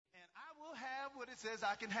what it says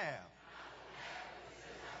I can have.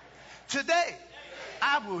 Today,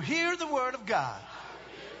 I will hear the word of God.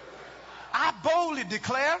 I boldly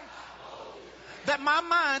declare that my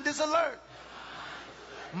mind is alert.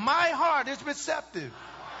 My heart is receptive.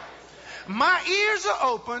 My ears are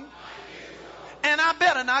open. And I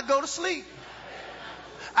better not go to sleep.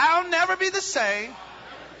 I'll never be the same.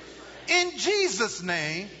 In Jesus'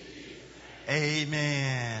 name,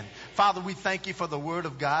 amen. Father, we thank you for the word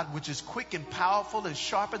of God, which is quick and powerful and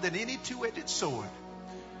sharper than any two-edged sword.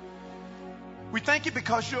 We thank you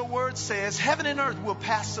because your word says heaven and earth will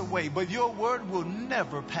pass away, but your word will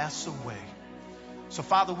never pass away. So,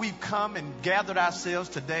 Father, we've come and gathered ourselves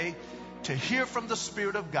today to hear from the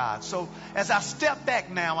Spirit of God. So as I step back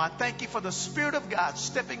now, I thank you for the Spirit of God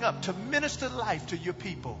stepping up to minister life to your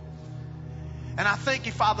people. And I thank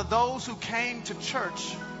you, Father, those who came to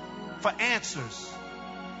church for answers,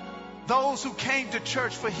 those who came to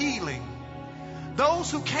church for healing,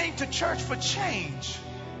 those who came to church for change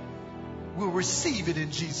will receive it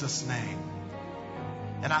in Jesus' name.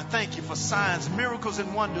 And I thank you for signs, miracles,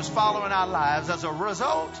 and wonders following our lives as a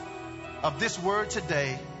result of this word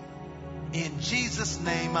today. In Jesus'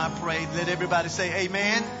 name I pray. Let everybody say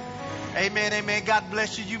amen. Amen, amen. God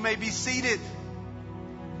bless you. You may be seated.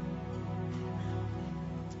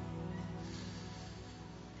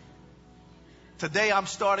 Today I'm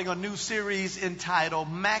starting a new series entitled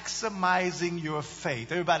Maximizing Your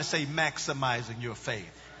Faith. Everybody say maximizing your faith.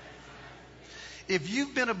 If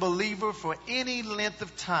you've been a believer for any length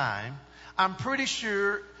of time, I'm pretty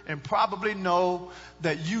sure and probably know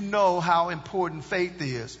that you know how important faith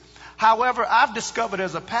is. However, I've discovered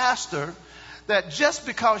as a pastor that just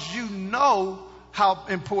because you know how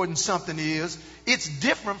important something is, it's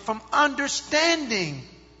different from understanding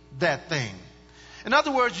that thing. In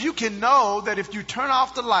other words, you can know that if you turn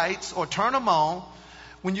off the lights or turn them on,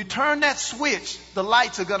 when you turn that switch, the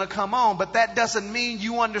lights are going to come on, but that doesn't mean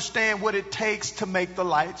you understand what it takes to make the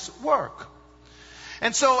lights work.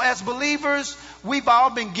 And so as believers, we've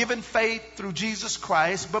all been given faith through Jesus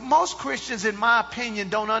Christ, but most Christians, in my opinion,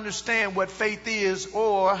 don't understand what faith is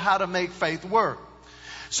or how to make faith work.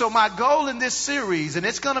 So my goal in this series, and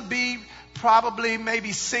it's going to be probably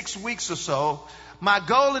maybe 6 weeks or so, my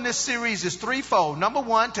goal in this series is threefold. Number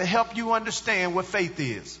one, to help you understand what faith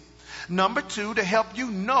is. Number two, to help you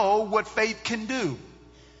know what faith can do.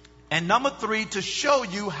 And number three, to show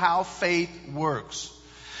you how faith works.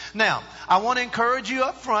 Now, I want to encourage you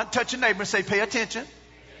up front, touch your neighbor and say, pay attention.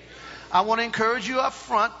 I want to encourage you up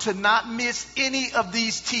front to not miss any of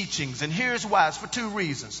these teachings. And here's why. It's for two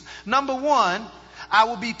reasons. Number one, I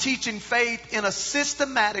will be teaching faith in a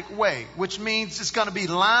systematic way, which means it's going to be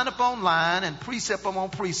line upon line and precept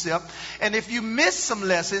upon precept. And if you miss some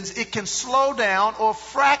lessons, it can slow down or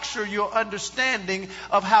fracture your understanding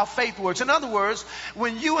of how faith works. In other words,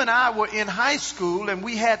 when you and I were in high school and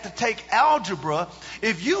we had to take algebra,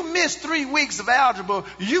 if you miss 3 weeks of algebra,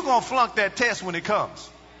 you're going to flunk that test when it comes.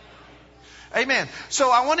 Amen. So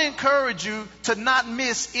I want to encourage you to not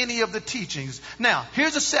miss any of the teachings. Now,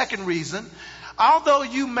 here's a second reason. Although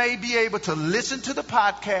you may be able to listen to the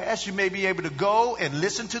podcast, you may be able to go and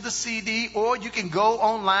listen to the CD, or you can go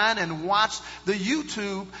online and watch the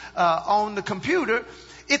YouTube on the computer.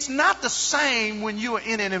 It's not the same when you are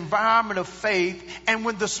in an environment of faith and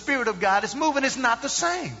when the Spirit of God is moving. It's not the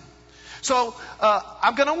same. So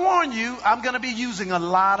I'm going to warn you, I'm going to be using a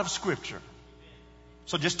lot of scripture.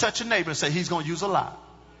 So just touch your neighbor and say, he's going to use a lot.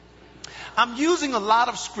 I'm using a lot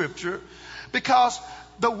of scripture because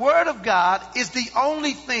the Word of God is the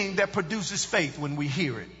only thing that produces faith when we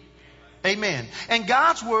hear it. Amen. And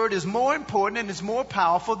God's Word is more important and it's more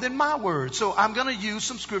powerful than my word. So I'm going to use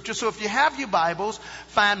some scripture. So if you have your Bibles,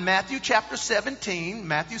 find Matthew chapter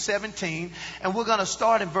 17, and we're going to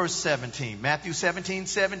start in verse 17. Matthew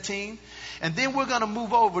 17. And then we're going to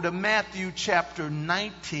move over to Matthew chapter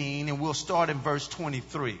 19, and we'll start in verse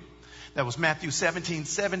 23. That was Matthew 17,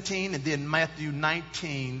 and then Matthew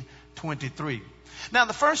 19:23. Now,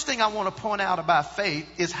 the first thing I want to point out about faith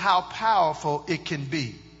is how powerful it can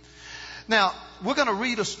be. Now, we're going to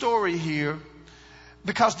read a story here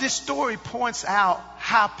because this story points out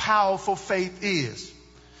how powerful faith is.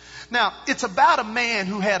 Now, it's about a man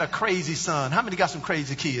who had a crazy son. How many got some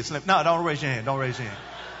crazy kids? No, don't raise your hand. Don't raise your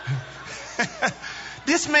hand.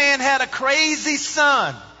 This man had a crazy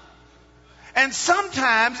son. And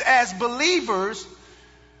sometimes as believers,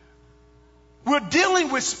 we're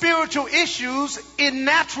dealing with spiritual issues in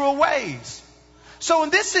natural ways. So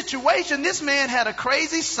in this situation, this man had a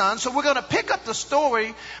crazy son. So we're going to pick up the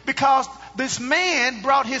story because this man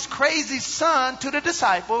brought his crazy son to the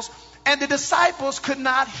disciples, and the disciples could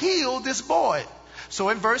not heal this boy. So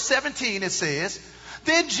in verse 17 it says,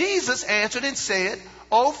 then Jesus answered and said,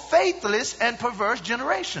 O faithless and perverse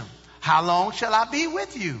generation, how long shall I be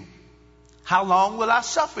with you? How long will I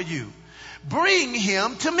suffer you? Bring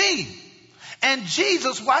him to me. And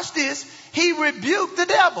Jesus, watch this, he rebuked the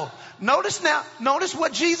devil. Notice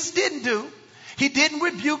what Jesus didn't do. He didn't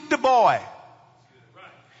rebuke the boy.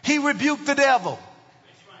 He rebuked the devil.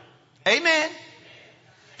 Amen.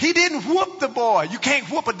 He didn't whoop the boy. You can't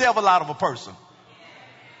whoop a devil out of a person.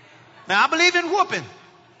 Now, I believe in whooping.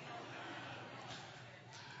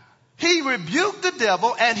 He rebuked the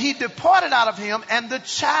devil and he departed out of him, and the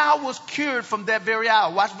child was cured from that very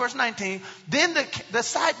hour. Watch verse 19. Then the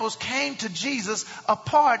disciples came to Jesus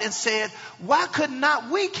apart and said, why could not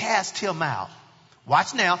we cast him out?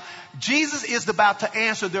 Watch now. Jesus is about to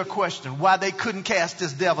answer their question, why they couldn't cast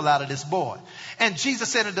this devil out of this boy. And Jesus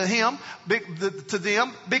said to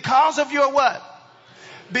them, because of your what?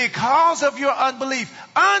 Because of your unbelief.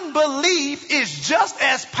 Unbelief is just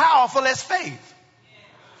as powerful as faith.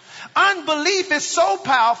 Unbelief is so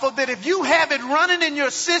powerful that if you have it running in your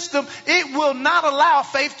system, it will not allow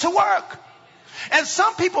faith to work. And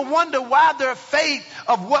some people wonder why their faith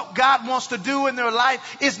of what God wants to do in their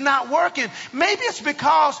life is not working. Maybe it's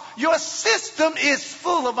because your system is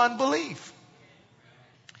full of unbelief.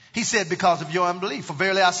 He said, because of your unbelief. For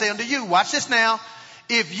verily I say unto you, watch this now,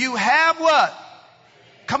 if you have what?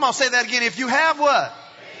 Come on, say that again. If you have what?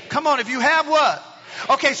 Come on, if you have what?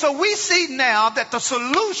 Okay, so we see now that the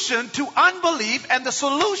solution to unbelief and the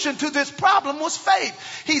solution to this problem was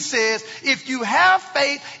faith. He says, if you have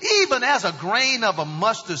faith, even as a grain of a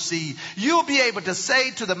mustard seed, you'll be able to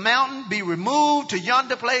say to the mountain, be removed to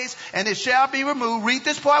yonder place, and it shall be removed. Read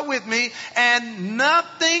this part with me. And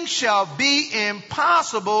nothing shall be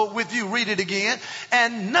impossible with you. Read it again.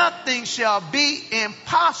 And nothing shall be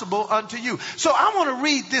impossible unto you. So I want to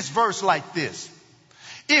read this verse like this.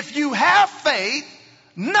 If you have faith,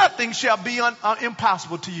 nothing shall be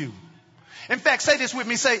impossible to you. In fact, say this with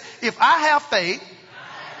me. Say, if I have faith,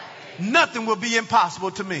 nothing will be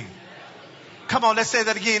impossible to me. Come on, let's say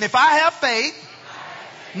that again. If I have faith,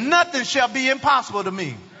 nothing shall be impossible to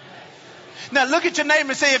me. Now look at your neighbor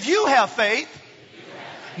and say, if you have faith,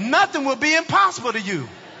 nothing will be impossible to you.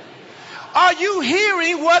 Are you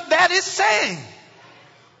hearing what that is saying?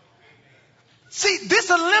 See, this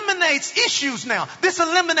eliminates issues now. This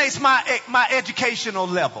eliminates my educational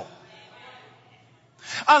level.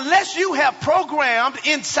 Unless you have programmed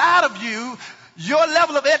inside of you your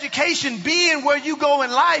level of education being where you go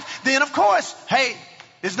in life, then of course, hey,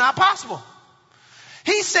 it's not possible.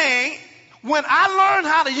 He's saying, when I learn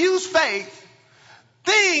how to use faith,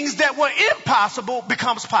 things that were impossible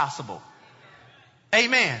becomes possible.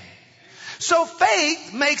 Amen. So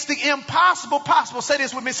faith makes the impossible possible. Say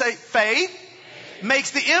this with me. Say, faith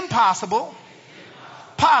makes the impossible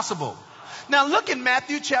possible. Now look in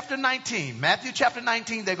Matthew chapter 19. Matthew chapter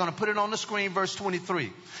 19, they're going to put it on the screen, verse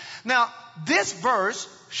 23. Now this verse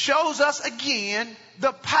shows us again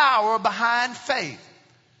the power behind faith.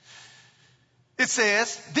 It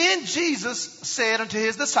says, then Jesus said unto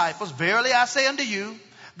his disciples, verily I say unto you,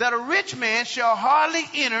 that a rich man shall hardly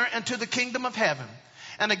enter into the kingdom of heaven.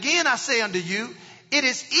 And again I say unto you, it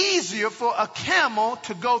is easier for a camel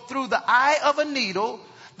to go through the eye of a needle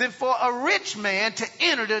than for a rich man to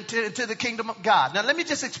enter into the kingdom of God. Now let me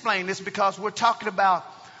just explain this, because we're talking about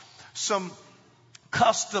some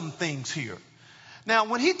custom things here. Now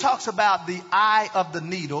when he talks about the eye of the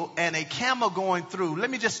needle and a camel going through, let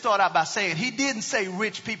me just start out by saying he didn't say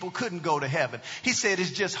rich people couldn't go to heaven. He said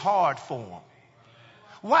it's just hard for them.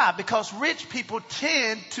 Why? Because rich people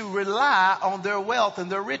tend to rely on their wealth and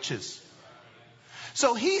their riches.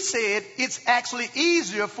 So he said it's actually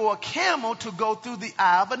easier for a camel to go through the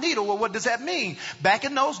eye of a needle. Well, what does that mean? Back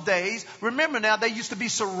in those days, remember now, they used to be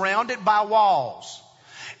surrounded by walls.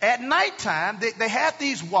 At nighttime, they had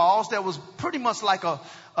these walls that was pretty much like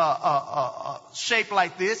a shape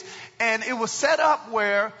like this. And it was set up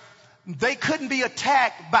where they couldn't be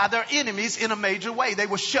attacked by their enemies in a major way. They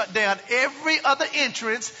would shut down every other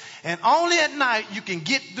entrance. And only at night you can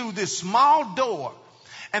get through this small door.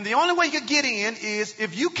 And the only way you could get in is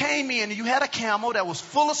if you came in and you had a camel that was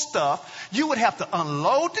full of stuff, you would have to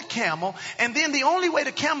unload the camel. And then the only way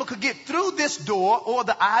the camel could get through this door or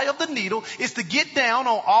the eye of the needle is to get down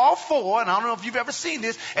on all four. And I don't know if you've ever seen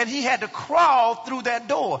this. And he had to crawl through that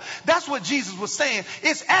door. That's what Jesus was saying.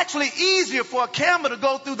 It's actually easier for a camel to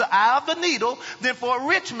go through the eye of the needle than for a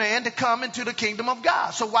rich man to come into the kingdom of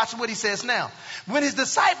God. So watch what he says now. When his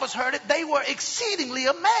disciples heard it, they were exceedingly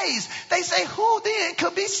amazed. They say, who then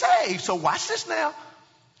could be saved? So watch this now.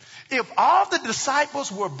 If all the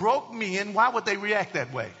disciples were broke men, why would they react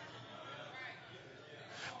that way?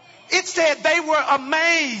 it said they were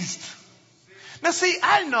amazed. Now see,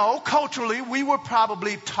 I know culturally we were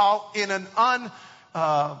probably taught in a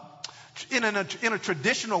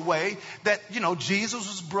traditional way that, Jesus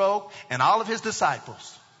was broke and all of his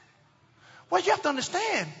disciples. Well, you have to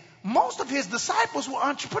understand, most of his disciples were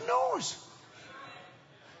entrepreneurs.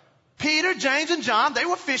 Peter, James, and John, they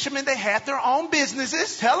were fishermen. They had their own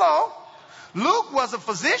businesses. Hello. Luke was a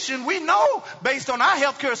physician. We know, based on our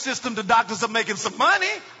healthcare system, the doctors are making some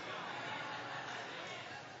money.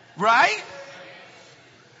 Right?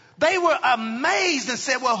 They were amazed and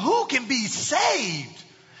said, well, who can be saved?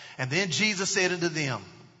 And then Jesus said unto them,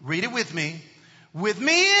 read it with me, with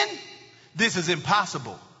men, this is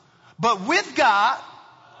impossible. But with God,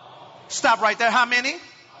 stop right there. How many?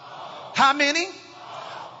 How many?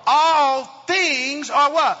 All things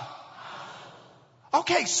are what?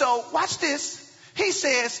 Okay, so watch this. He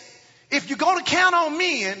says, if you're going to count on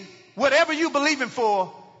men, whatever you believing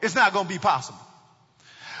for, it's not going to be possible.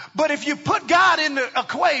 But if you put God in the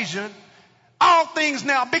equation, all things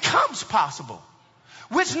now becomes possible.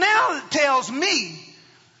 Which now tells me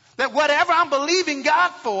that whatever I'm believing God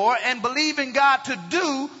for and believing God to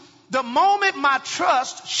do, the moment my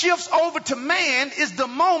trust shifts over to man is the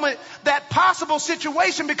moment that possible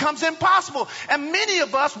situation becomes impossible. And many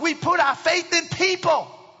of us, we put our faith in people.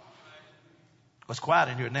 What's quiet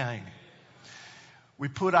in here now, ain't it? We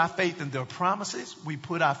put our faith in their promises. We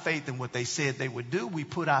put our faith in what they said they would do. We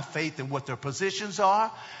put our faith in what their positions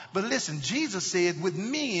are. But listen, Jesus said, with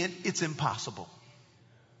men, it's impossible.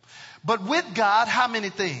 But with God, how many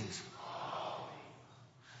things?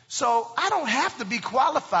 So I don't have to be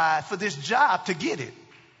qualified for this job to get it.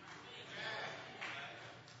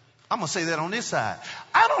 I'm going to say that on this side.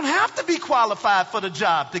 I don't have to be qualified for the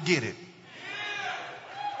job to get it.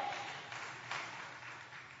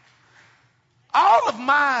 All of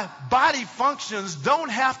my body functions don't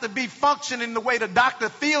have to be functioning the way the doctor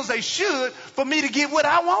feels they should for me to get what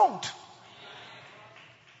I want.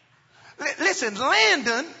 Listen,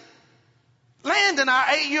 Landon, our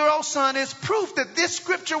 8-year-old son, is proof that this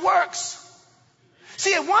scripture works.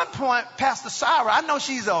 See, at one point, Pastor Sarah, I know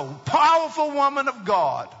she's a powerful woman of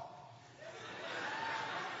God.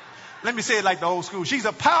 Let me say it like the old school. She's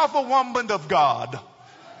a powerful woman of God.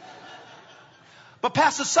 But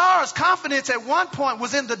Pastor Sarah's confidence at one point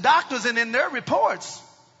was in the doctors and in their reports.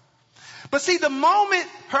 But see, the moment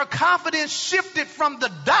her confidence shifted from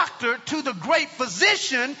the doctor to the great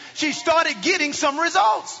physician, she started getting some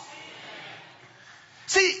results.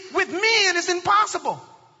 See, with men it's impossible,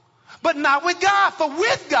 but not with God. For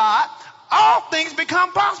with God, all things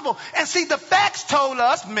become possible. And see, the facts told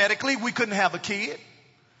us medically we couldn't have a kid.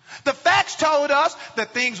 The facts told us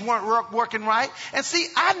that things weren't working right. And see,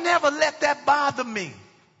 I never let that bother me.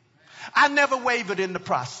 I never wavered in the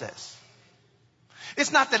process.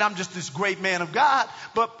 It's not that I'm just this great man of God,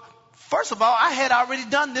 but first of all, I had already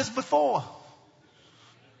done this before.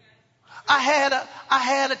 I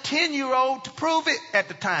had a 10-year-old to prove it at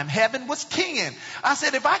the time. Heaven was 10. I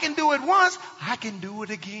said, if I can do it once, I can do it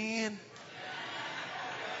again.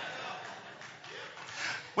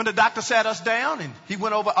 When the doctor sat us down and he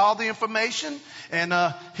went over all the information, and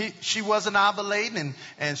she wasn't ovulating,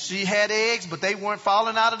 and she had eggs, but they weren't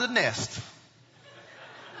falling out of the nest.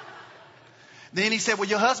 Then he said, well,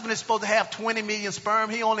 your husband is supposed to have 20 million sperm.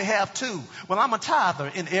 He only have 2. Well, I'm a tither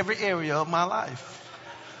in every area of my life.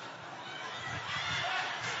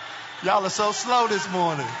 Y'all are so slow this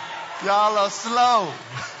morning. Y'all are slow.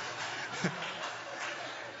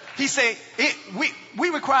 He said, we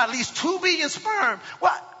require at least 2 billion sperm.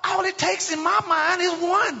 Well, all it takes in my mind is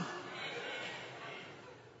 1.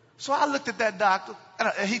 So I looked at that doctor,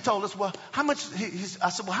 and he told us, well, how much? I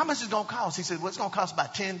said, well, how much is it going to cost? He said, well, it's going to cost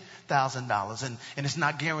about $10,000, and it's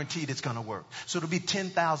not guaranteed it's going to work. So it'll be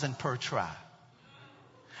 $10,000 per try.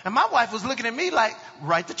 And my wife was looking at me like,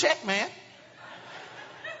 write the check, man.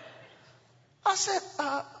 I said,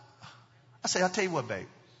 I'll tell you what, babe.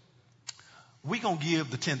 We're going to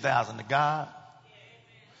give the $10,000 to God.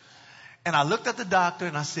 And I looked at the doctor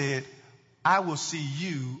and I said, I will see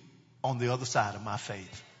you on the other side of my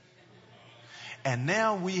faith. And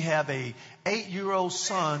now we have a 8-year-old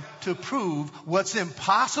son to prove what's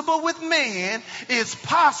impossible with man is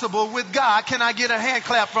possible with God. Can I get a hand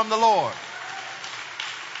clap from the Lord?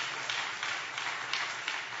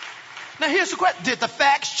 Now here's the question. Did the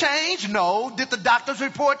facts change? No. Did the doctor's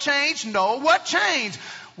report change? No. What changed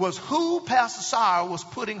was who Pastor Sarah was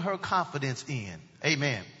putting her confidence in.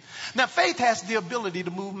 Amen. Now faith has the ability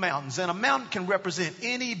to move mountains, and a mountain can represent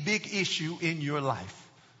any big issue in your life.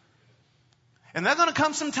 And there are going to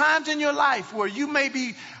come some times in your life where you may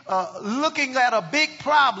be looking at a big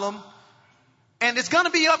problem And it's going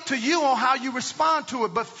to be up to you on how you respond to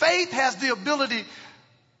it. But faith has the ability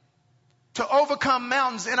to overcome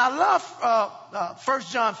mountains. And I love 1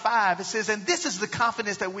 John 5. It says, and this is the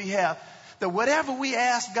confidence that we have, that whatever we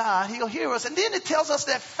ask God, he'll hear us. And then it tells us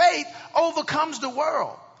that faith overcomes the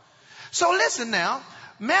world. So listen now.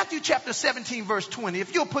 Matthew chapter 17 verse 20.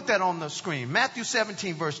 If you'll put that on the screen. Matthew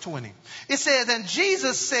 17 verse 20. It says, and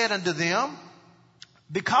Jesus said unto them,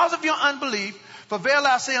 because of your unbelief, for verily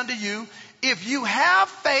I say unto you, if you have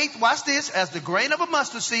faith, watch this, as the grain of a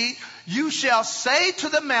mustard seed, you shall say to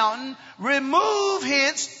the mountain, remove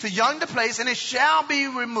hence to yonder place, and it shall be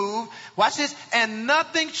removed. Watch this, and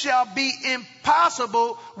nothing shall be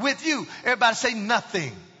impossible with you. Everybody say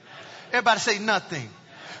nothing. Everybody say nothing.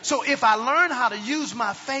 So if I learn how to use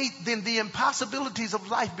my faith, then the impossibilities of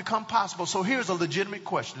life become possible. So here's a legitimate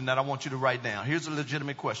question that I want you to write down. Here's a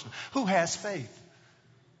legitimate question. Who has faith?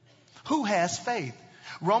 Who has faith?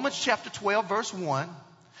 Romans chapter 12 verse 1.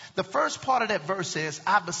 The first part of that verse says,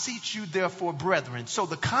 I beseech you therefore, brethren. So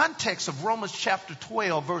the context of Romans chapter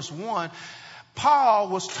 12 verse 1, Paul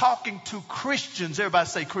was talking to Christians. Everybody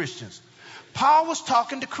say Christians. Paul was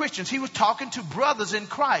talking to Christians. He was talking to brothers in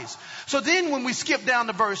Christ. So then when we skip down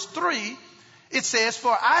to verse 3, it says,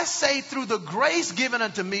 for I say through the grace given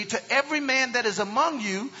unto me to every man that is among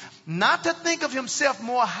you, not to think of himself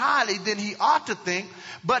more highly than he ought to think,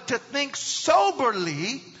 but to think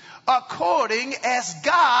soberly according as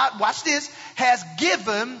God, watch this, has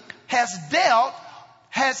given, has dealt,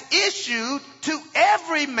 has issued to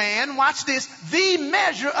every man, watch this, the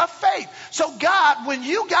measure of faith. So God, when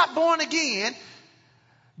you got born again,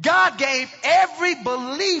 God gave every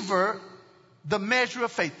believer the measure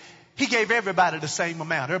of faith. He gave everybody the same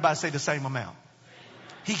amount. Everybody say the same amount.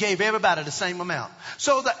 He gave everybody the same amount.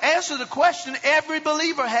 So the answer to the question, every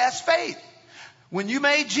believer has faith. When you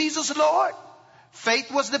made Jesus Lord,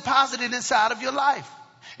 faith was deposited inside of your life,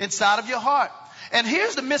 inside of your heart. And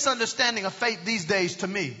here's the misunderstanding of faith these days to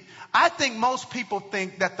me. I think most people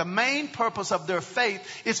think that the main purpose of their faith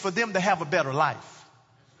is for them to have a better life.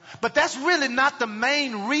 But that's really not the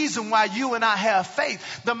main reason why you and I have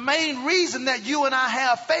faith. The main reason that you and I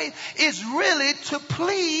have faith is really to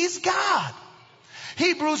please God.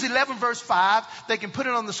 Hebrews 11 verse 5, they can put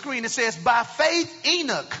it on the screen. It says, by faith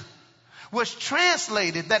Enoch was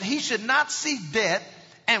translated that he should not see death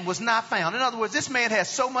and was not found. In other words, this man had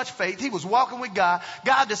so much faith. He was walking with God.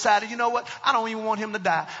 God decided, you know what? I don't even want him to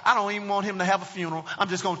die. I don't even want him to have a funeral. I'm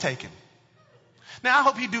just going to take him. Now, I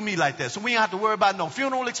hope he do me like that, so we don't have to worry about no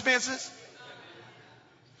funeral expenses.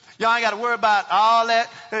 Y'all ain't got to worry about all that.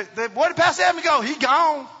 Where did Pastor Edmund go? He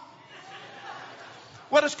gone.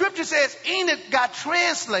 Well, the scripture says Enoch got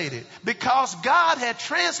translated because God had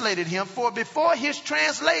translated him. For before his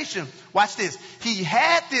translation, watch this, he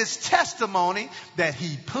had this testimony that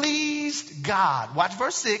he pleased God. Watch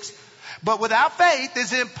verse 6. But without faith,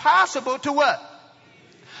 it's impossible to what?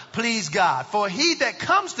 Please God. For he that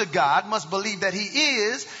comes to God must believe that he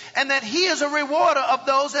is, and that he is a rewarder of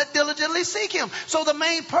those that diligently seek him. So the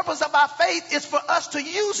main purpose of our faith is for us to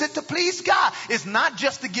use it to please God. It's not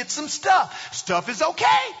just to get some stuff. Stuff is okay,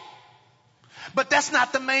 but that's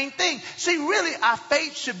not the main thing. See, really, our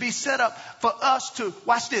faith should be set up for us to,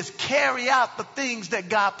 watch this, carry out the things that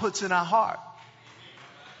God puts in our heart.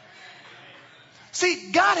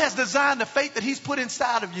 See, God has designed the faith that he's put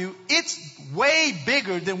inside of you. It's way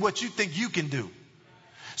bigger than what you think you can do.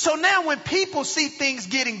 So now when people see things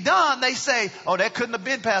getting done, they say, oh, that couldn't have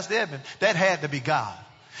been Pastor Evan. That had to be God.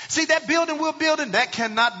 See, that building we're building, that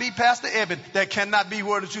cannot be Pastor Evan. That cannot be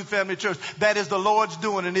Word of Truth Family Church. That is the Lord's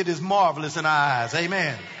doing, and it is marvelous in our eyes.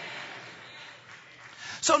 Amen.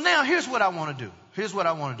 So now here's what I want to do. Here's what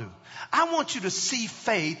I want to do. I want you to see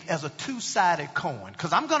faith as a two-sided coin,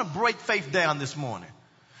 because I'm going to break faith down this morning.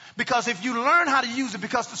 Because if you learn how to use it,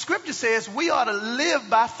 because the scripture says we ought to live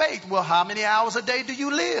by faith. Well, how many hours a day do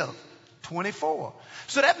you live? 24.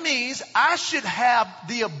 So that means I should have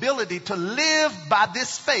the ability to live by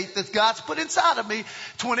this faith that God's put inside of me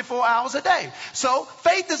 24 hours a day. So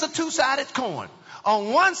faith is a two-sided coin.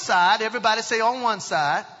 On one side, everybody say on one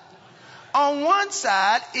side. On one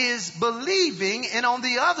side is believing, and on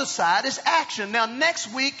the other side is action. Now,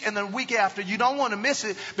 next week and the week after, you don't want to miss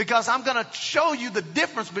it, because I'm going to show you the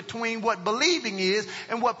difference between what believing is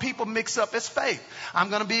and what people mix up as faith. I'm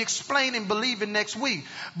going to be explaining believing next week.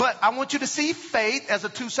 But I want you to see faith as a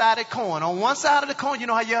two-sided coin. On one side of the coin, you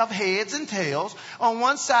know how you have heads and tails. On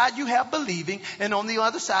one side, you have believing, and on the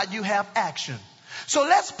other side, you have action. So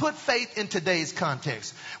let's put faith in today's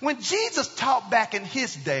context. When Jesus taught back in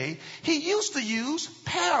his day, he used to use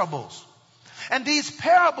parables. And these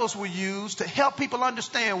parables were used to help people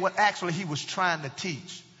understand what actually he was trying to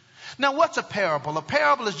teach. Now, what's a parable? A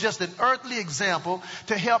parable is just an earthly example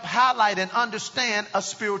to help highlight and understand a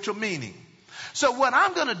spiritual meaning. So what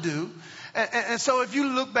I'm going to do, and so if you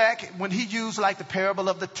look back when he used like the parable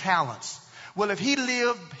of the talents, well, if he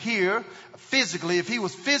lived here physically, if he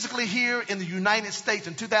was physically here in the United States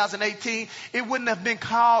in 2018, it wouldn't have been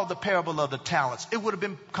called the parable of the talents. It would have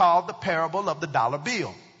been called the parable of the dollar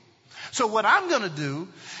bill. So what I'm going to do,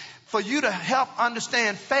 for you to help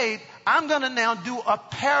understand faith, I'm going to now do a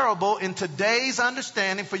parable in today's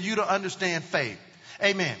understanding for you to understand faith.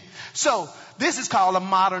 Amen. So this is called a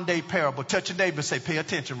modern day parable. Touch your neighbor and say, pay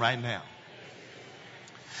attention right now.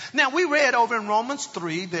 Now, we read over in Romans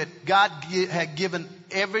 3 that God had given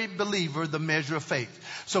every believer the measure of faith.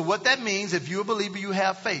 So what that means, if you're a believer, you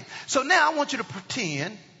have faith. So now I want you to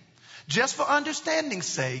pretend, just for understanding's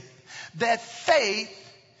sake, that faith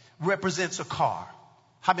represents a car.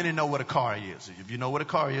 How many know what a car is? If you know what a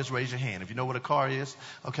car is, raise your hand. If you know what a car is,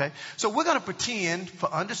 okay. So we're going to pretend,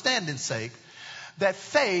 for understanding's sake, that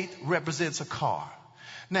faith represents a car.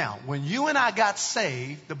 Now, when you and I got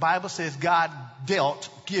saved, the Bible says God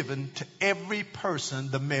given to every person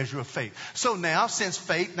the measure of faith. So now, since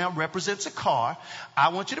faith now represents a car, I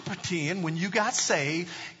want you to pretend when you got saved,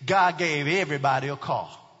 God gave everybody a car.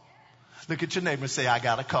 Look at your neighbor and say, I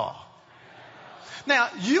got a car. Now,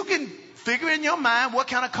 you can figure in your mind what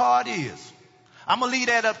kind of car it is. I'm going to leave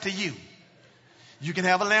that up to you. You can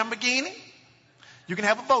have a Lamborghini. You can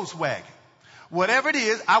have a Volkswagen. Whatever it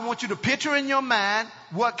is, I want you to picture in your mind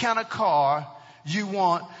what kind of car you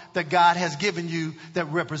want that God has given you that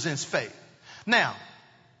represents faith. Now,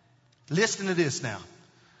 listen to this now.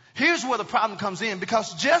 Here's where the problem comes in,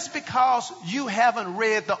 because just because you haven't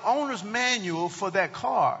read the owner's manual for that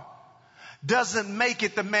car doesn't make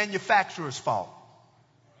it the manufacturer's fault.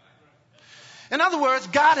 In other words,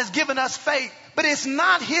 God has given us faith, but it's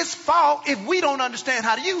not his fault if we don't understand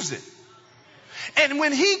how to use it. And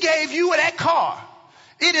when he gave you that car,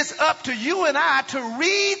 it is up to you and I to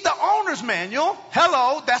read the owner's manual.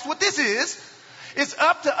 Hello, that's what this is. It's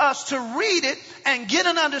up to us to read it and get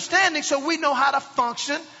an understanding so we know how to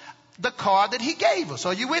function the car that he gave us.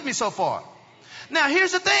 Are you with me so far? Now,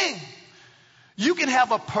 here's the thing. You can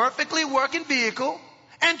have a perfectly working vehicle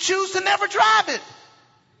and choose to never drive it.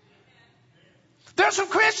 There's some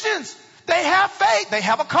Christians. They have faith. They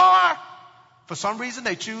have a car. For some reason,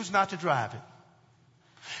 they choose not to drive it.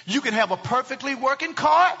 You can have a perfectly working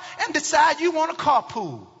car and decide you want a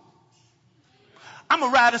carpool. I'm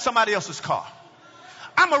going to ride in somebody else's car.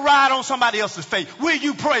 I'm going to ride on somebody else's faith. Will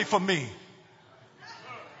you pray for me?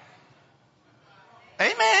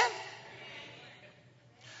 Amen.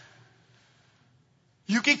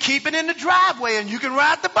 You can keep it in the driveway and you can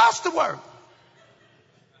ride the bus to work.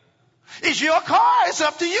 It's your car. It's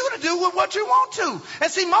up to you to do with what you want to.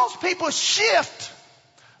 And see, most people shift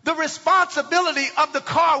the responsibility of the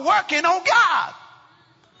car working on God.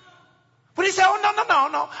 But he said, oh,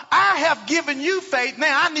 no. I have given you faith.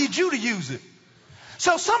 Now I need you to use it.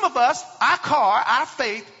 So some of us, our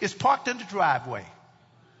faith is parked in the driveway.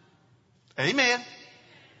 Amen.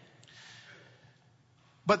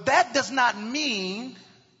 But that does not mean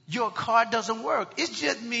your car doesn't work. It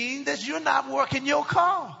just means that you're not working your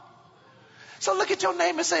car. So look at your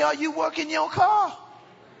neighbor and say, are you working your car?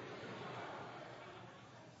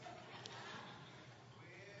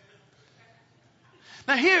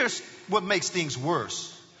 Now here's what makes things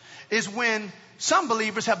worse, is when some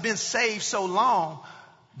believers have been saved so long,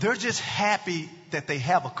 they're just happy that they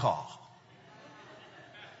have a car.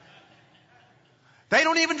 They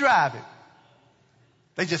don't even drive it.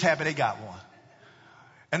 They just happy they got one.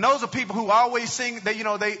 And those are people who always sing,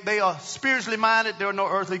 they are spiritually minded. They're no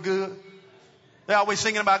earthly good. They're always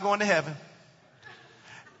singing about going to heaven.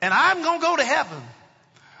 And I'm going to go to heaven,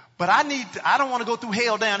 but I don't want to go through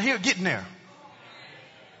hell down here getting there.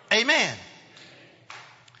 Amen.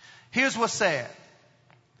 Here's what's sad.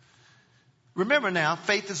 Remember now,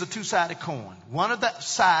 faith is a two-sided coin. One of the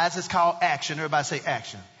sides is called action. Everybody say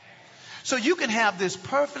action. So you can have this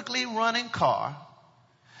perfectly running car,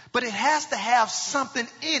 but it has to have something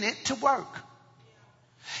in it to work.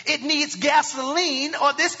 It needs gasoline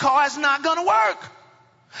or this car is not going to work.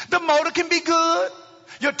 The motor can be good.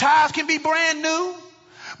 Your tires can be brand new.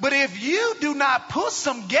 But if you do not put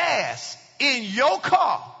some gas in your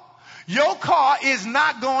car is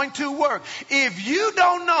not going to work. If you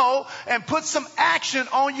don't know and put some action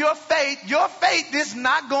on your faith is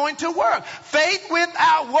not going to work. Faith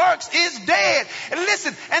without works is dead. And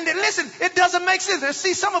listen, it doesn't make sense. And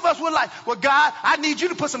see, some of us were like, well, God, I need you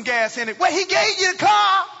to put some gas in it. Well, he gave you the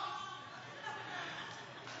car.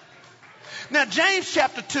 Now, James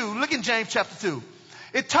chapter 2, look in James chapter 2.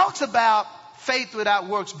 It talks about faith without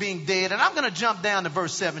works being dead. And I'm going to jump down to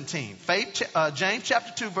verse 17. James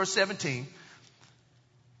chapter 2, verse 17.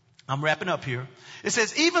 I'm wrapping up here. It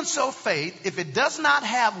says, even so faith, if it does not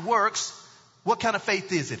have works, what kind of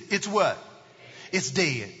faith is it? It's what? It's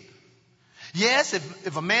dead. Yes,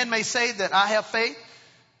 if a man may say that I have faith,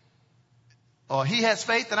 or he has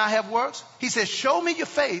faith and I have works, he says, show me your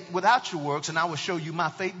faith without your works, and I will show you my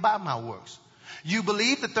faith by my works. You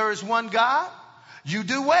believe that there is one God? You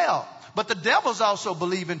do well. But the devils also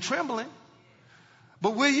believe in trembling.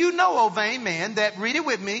 But will you know, O vain man, that, read it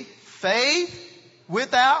with me, faith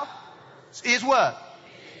without is what?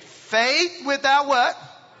 Faith without what?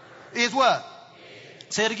 Is what?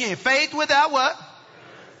 Say it again. Faith without what?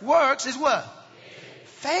 Works is what?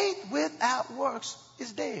 Faith without works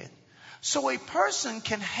is dead. So a person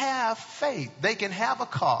can have faith. They can have a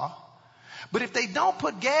car, but if they don't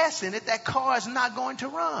put gas in it, that car is not going to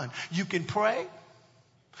run. You can pray.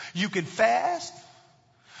 You can fast.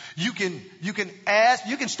 You can ask.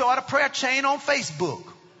 You can start a prayer chain on Facebook.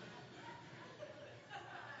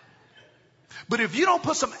 But if you don't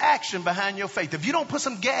put some action behind your faith, if you don't put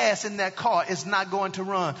some gas in that car, it's not going to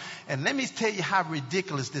run. And let me tell you how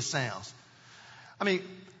ridiculous this sounds. I mean,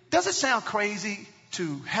 does it sound crazy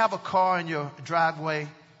to have a car in your driveway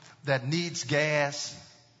that needs gas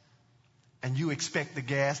and you expect the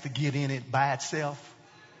gas to get in it by itself?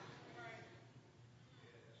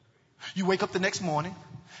 You wake up the next morning,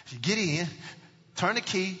 you get in, turn the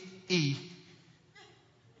key, E.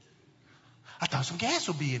 I thought some gas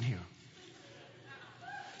would be in here.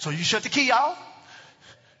 So you shut the key off,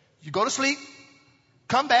 you go to sleep,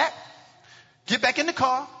 come back, get back in the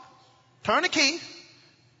car, turn the key,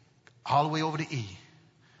 all the way over to E.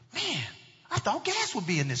 Man, I thought gas would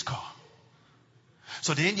be in this car.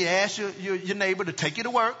 So then you ask your neighbor to take you to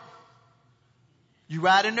work. You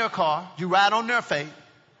ride in their car. You ride on their faith.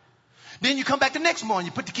 Then you come back the next morning.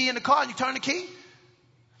 You put the key in the car and you turn the key.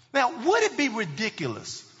 Now, would it be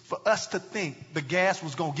ridiculous for us to think the gas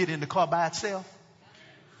was going to get in the car by itself?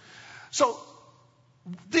 So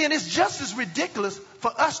then it's just as ridiculous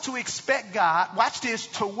for us to expect God, watch this,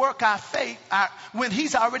 to work our faith when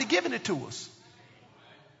he's already given it to us.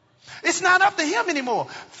 It's not up to him anymore.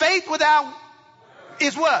 Faith without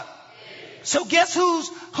is what? So guess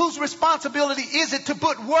whose responsibility is it to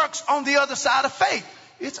put works on the other side of faith?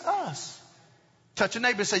 It's us. Touch your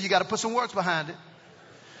neighbor and say, you got to put some works behind it.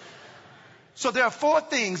 So there are 4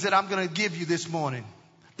 things that I'm going to give you this morning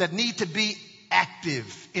that need to be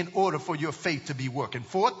active in order for your faith to be working.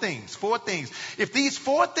 4 things. If these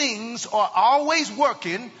 4 things are always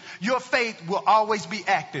working, your faith will always be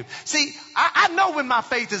active. See, I know when my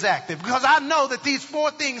faith is active because I know that these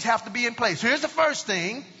 4 things have to be in place. Here's the first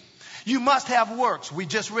thing. You must have works. We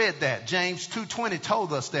just read that. James 2:20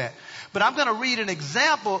 told us that. But I'm going to read an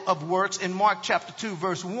example of works in Mark chapter 2,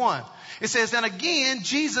 verse 1. It says, and again,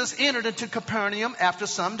 Jesus entered into Capernaum after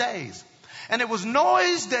some days. And it was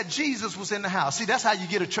noise that Jesus was in the house. See, that's how you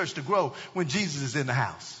get a church to grow, when Jesus is in the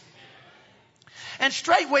house. And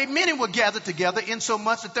straightway many were gathered together,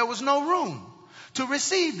 insomuch that there was no room to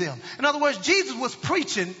receive them. In other words, Jesus was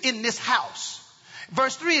preaching in this house.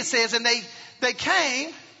 Verse 3, it says, and they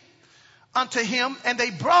came unto him, and they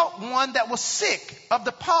brought one that was sick of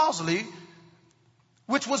the palsy,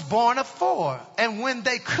 which was born of 4. And when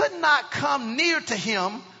they could not come near to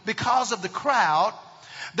him because of the crowd,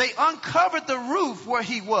 they uncovered the roof where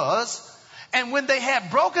he was. And when they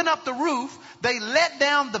had broken up the roof, they let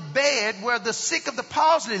down the bed where the sick of the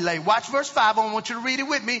palsy lay. Watch verse 5. I want you to read it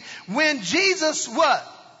with me. When Jesus what?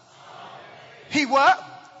 He what?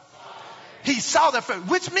 He saw their faith.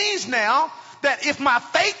 Which means now that if my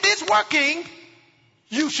faith is working,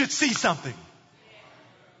 you should see something.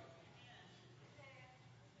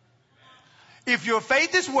 If your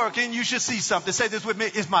faith is working, you should see something. Say this with me.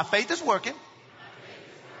 If my faith is working,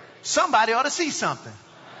 somebody ought to see something.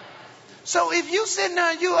 So if you sitting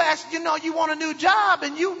there and you ask, you want a new job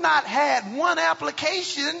and you've not had one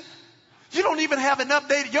application, you don't even have an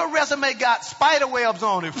updated, your resume got spider webs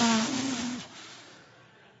on it.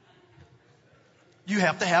 You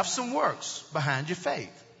have to have some works behind your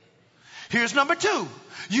faith. Here's number 2.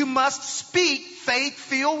 You must speak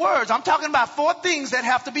faith-filled words. I'm talking about 4 things that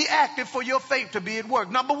have to be active for your faith to be at work.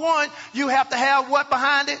 Number 1, you have to have what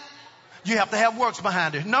behind it? You have to have works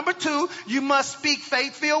behind it. Number 2, you must speak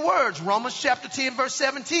faith-filled words. Romans chapter 10 verse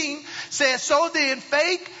 17 says, so then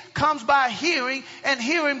faith comes by hearing, and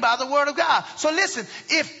hearing by the word of God. So listen,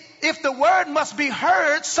 if the word must be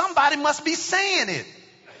heard, somebody must be saying it.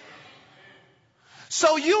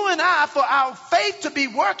 So you and I, for our faith to be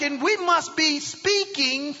working, we must be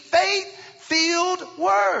speaking faith-filled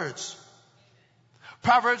words.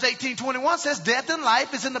 Proverbs 18:21 says, death and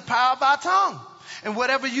life is in the power of our tongue. And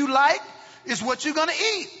whatever you like is what you're going to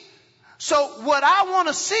eat. So what I want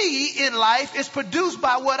to see in life is produced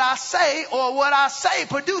by what I say, or what I say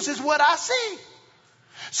produces what I see.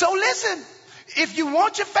 So listen, if you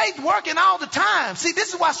want your faith working all the time, see,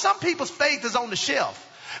 this is why some people's faith is on the shelf.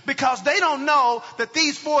 Because they don't know that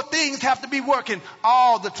these 4 things have to be working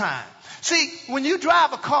all the time. See, when you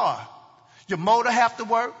drive a car, your motor have to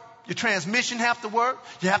work. Your transmission have to work.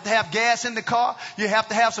 You have to have gas in the car. You have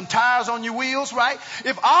to have some tires on your wheels, right?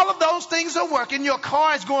 If all of those things are working, your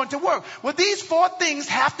car is going to work. Well, these 4 things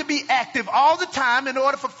have to be active all the time in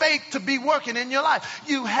order for faith to be working in your life.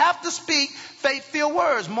 You have to speak faith-filled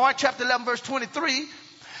words. Mark chapter 11, verse 23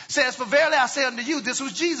 says, for verily I say unto you, this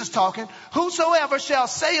was Jesus talking, whosoever shall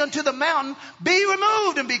say unto the mountain, be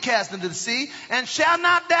removed and be cast into the sea, and shall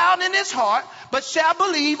not doubt in his heart, but shall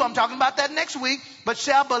believe, I'm talking about that next week, but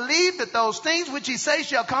shall believe that those things which he says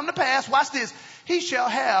shall come to pass. Watch this. He shall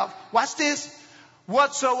have, watch this,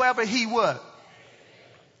 whatsoever he what?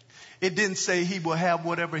 It didn't say he will have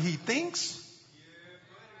whatever he thinks.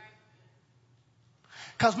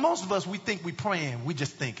 Because most of us, we think we praying, we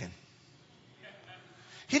just thinking.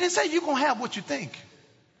 He didn't say you're going to have what you think.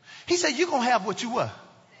 He said you're going to have what you what?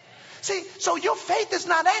 See, so your faith is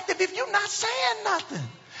not active if you're not saying nothing.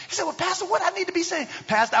 He said, well, Pastor, what I need to be saying?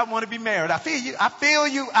 Pastor, I want to be married. I feel you. I feel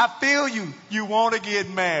you. I feel you. You want to get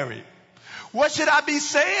married. What should I be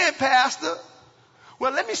saying, Pastor?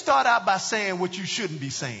 Well, let me start out by saying what you shouldn't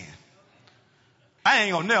be saying. I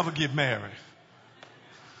ain't going to never get married.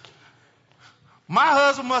 My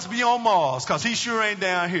husband must be on Mars because he sure ain't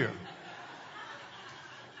down here.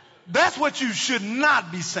 That's what you should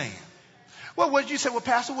not be saying. Well, what you say? Well,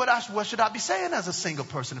 Pastor, what should I be saying as a single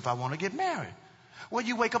person if I want to get married? Well,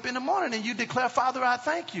 you wake up in the morning and you declare, Father, I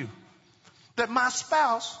thank you that my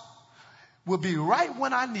spouse will be right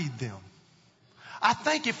when I need them. I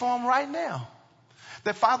thank you for them right now.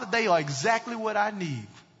 That, Father, they are exactly what I need.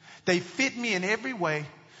 They fit me in every way.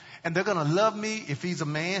 And they're going to love me. If he's a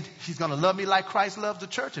man, he's going to love me like Christ loves the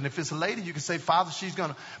church. And if it's a lady, you can say, Father, she's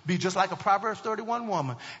going to be just like a Proverbs 31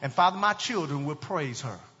 woman. And Father, my children will praise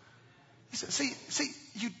her. He said, see,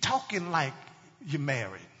 you talking like you're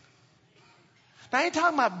married. Now, I ain't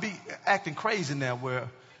talking about acting crazy now where,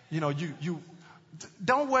 you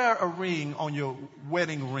don't wear a ring on your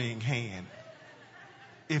wedding ring hand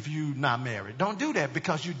if you're not married. Don't do that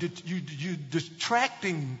because you're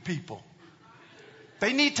distracting people.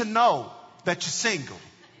 They need to know that you're single.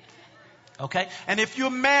 Okay? And if you're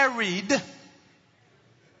married,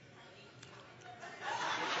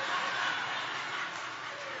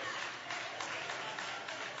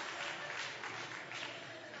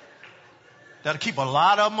 that'll keep a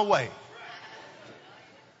lot of them away.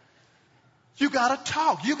 You got to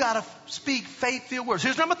talk. You got to speak faith-filled words.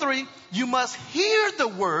 Here's number 3. You must hear the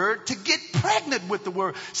word to get pregnant with the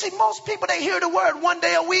word. See, most people, they hear the word one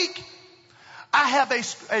day a week. I have a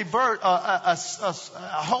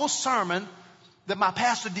whole sermon that my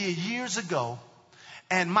pastor did years ago,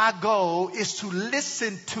 and my goal is to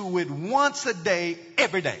listen to it once a day,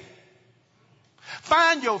 every day.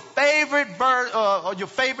 Find your favorite verse or your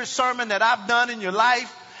favorite sermon that I've done in your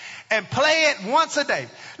life and play it once a day.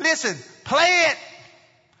 Listen, play it,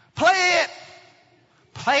 play it,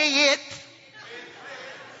 play it,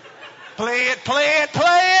 play it, play it,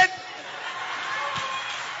 play it.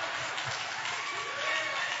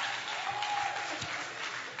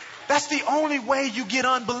 That's the only way you get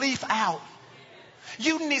unbelief out.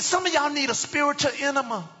 Some of y'all need a spiritual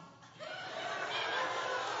enema.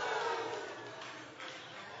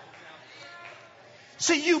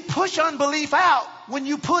 See, you push unbelief out when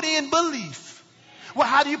you put in belief. Well,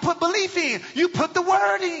 how do you put belief in? You put the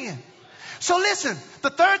word in. So listen, the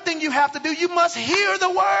third thing you have to do, you must hear the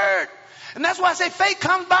word. And that's why I say faith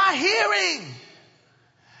comes by hearing.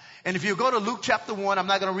 And if you go to Luke chapter 1, I'm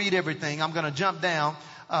not going to read everything. I'm going to jump down.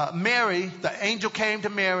 Mary, the angel came to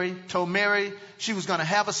Mary, told Mary she was going to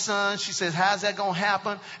have a son. She says, how's that going to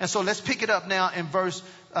happen? And so let's pick it up now in verse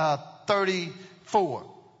 34.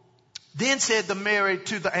 Then said the Mary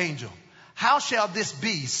to the angel, how shall this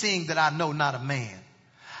be, seeing that I know not a man?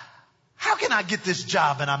 How can I get this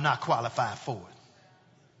job and I'm not qualified for it?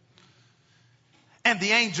 And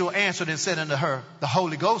the angel answered and said unto her, the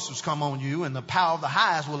Holy Ghost will come on you, and the power of the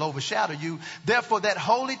highest will overshadow you. Therefore that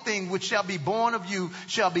holy thing which shall be born of you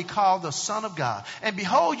shall be called the Son of God. And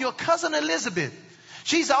behold, your cousin Elizabeth,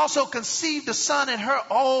 she's also conceived a son in her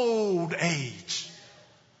old age.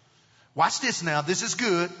 Watch this now. This is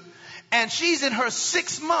good. And she's in her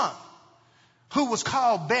 6th month, who was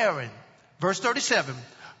called barren. Verse 37.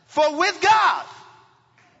 For with God,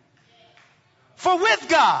 For with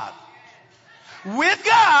God,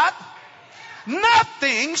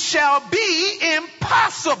 nothing shall be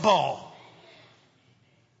impossible.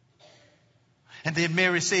 And then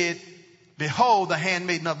Mary said, behold, the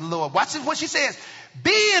handmaiden of the Lord. Watch what she says. Be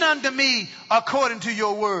it unto me according to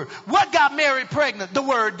your word. What got Mary pregnant? The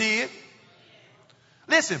word did.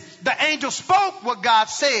 Listen, the angel spoke what God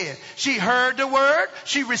said. She heard the word.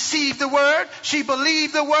 She received the word. She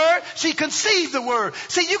believed the word. She conceived the word.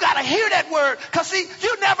 See, you got to hear that word. Because, see,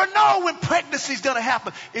 you never know when pregnancy is going to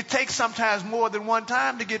happen. It takes sometimes more than one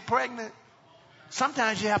time to get pregnant.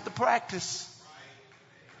 Sometimes you have to practice.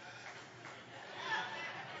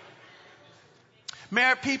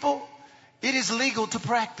 Married people, it is legal to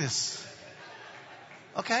practice.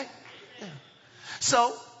 Okay? Yeah.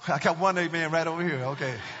 So, I got one amen right over here.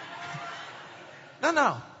 Okay.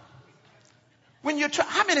 No. When you're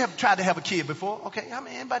how many have tried to have a kid before? Okay. How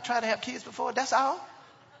many, anybody tried to have kids before? That's all?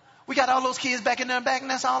 We got all those kids back in there and back, and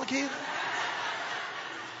that's all the kids?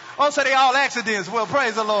 Oh, so they all accidents. Well,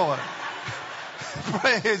 praise the Lord.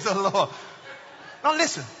 Praise the Lord. Now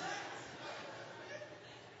listen.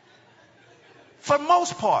 For the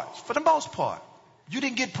most part, you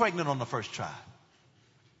didn't get pregnant on the first try.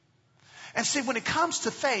 And see, when it comes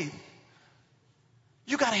to faith,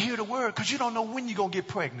 you got to hear the word, because you don't know when you're going to get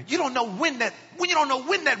pregnant. You don't know when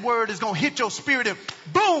that word is going to hit your spirit and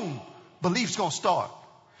boom, belief's going to start.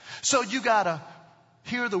 So you got to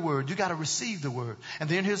hear the word. You got to receive the word. And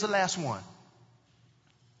then here's the last one.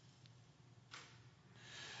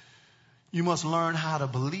 You must learn how to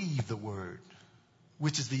believe the word,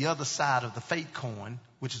 which is the other side of the faith coin,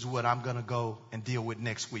 which is what I'm going to go and deal with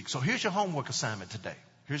next week. So here's your homework assignment today.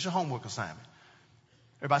 Here's your homework assignment.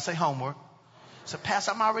 Everybody say homework. So,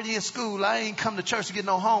 Pastor, I'm already in school. I ain't come to church to get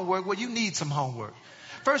no homework. Well, you need some homework.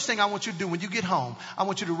 First thing I want you to do when you get home, I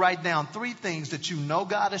want you to write down 3 things that you know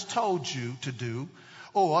God has told you to do,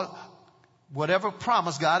 or whatever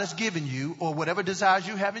promise God has given you, or whatever desires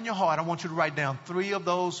you have in your heart. I want you to write down 3 of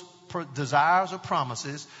those desires or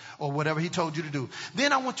promises, or whatever he told you to do.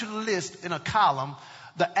 Then I want you to list in a column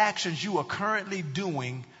the actions you are currently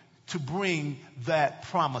doing to bring that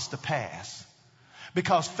promise to pass.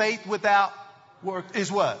 Because faith without work is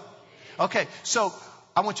what? Okay, so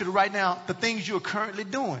I want you to write down the things you're currently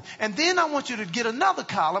doing. And then I want you to get another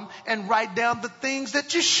column and write down the things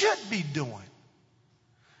that you should be doing.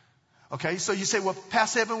 Okay, so you say, well,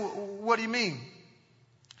 Pastor Evan, what do you mean?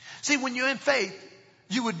 See, when you're in faith,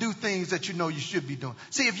 you would do things that you know you should be doing.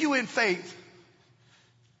 See, if you're in faith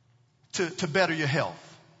to better your health,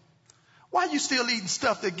 why are you still eating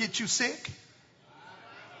stuff that gets you sick?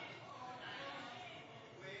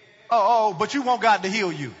 But you want God to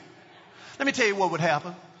heal you. Let me tell you what would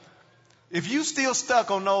happen. If you still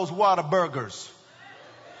stuck on those water burgers,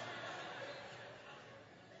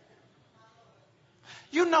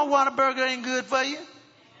 you know Whataburger ain't good for you.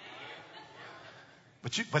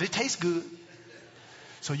 But it tastes good.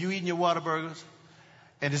 So you eating your Whataburgers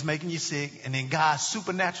and it's making you sick, and then God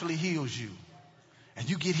supernaturally heals you and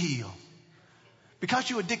you get healed. Because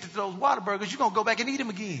you're addicted to those Whataburgers, you're going to go back and eat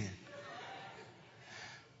them again.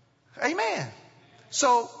 Amen.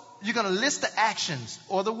 So you're going to list the actions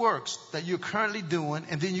or the works that you're currently doing,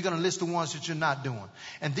 and then you're going to list the ones that you're not doing.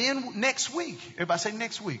 And then next week, everybody say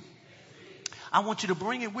next week, I want you to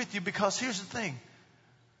bring it with you, because here's the thing.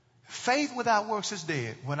 Faith without works is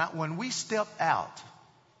dead. When we stepped out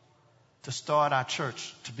to start our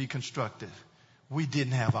church to be constructed, we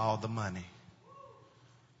didn't have all the money.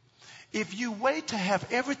 If you wait to have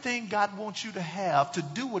everything God wants you to have to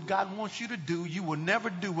do what God wants you to do, you will never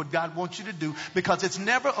do what God wants you to do, because it's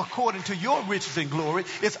never according to your riches and glory.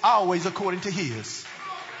 It's always according to His.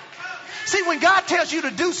 See, when God tells you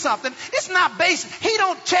to do something, it's not based. He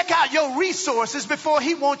don't check out your resources before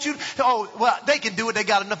He wants you to, they can do it. They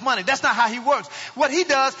got enough money. That's not how He works. What He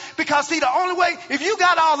does, because see, the only way, if you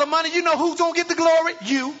got all the money, you know who's going to get the glory?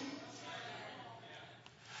 You.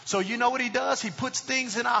 So you know what He does? He puts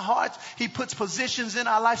things in our hearts. He puts positions in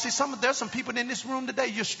our life. See, there's some people in this room today,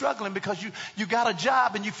 you're struggling because you got a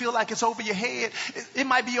job and you feel like it's over your head. It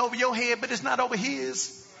might be over your head, but it's not over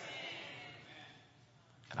His.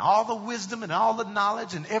 And all the wisdom and all the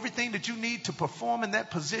knowledge and everything that you need to perform in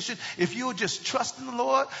that position, if you'll just trust in the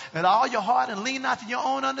Lord with all your heart and lean not to your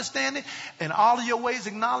own understanding, and all of your ways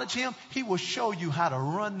acknowledge Him, He will show you how to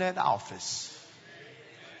run that office.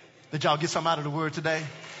 Did y'all get something out of the word today?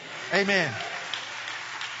 Amen.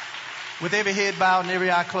 With every head bowed and every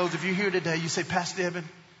eye closed, if you're here today, you say, Pastor Evan,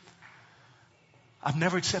 I've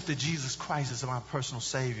never accepted Jesus Christ as my personal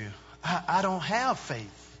Savior. I don't have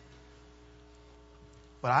faith.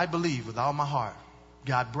 But I believe with all my heart,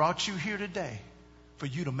 God brought you here today for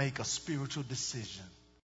you to make a spiritual decision.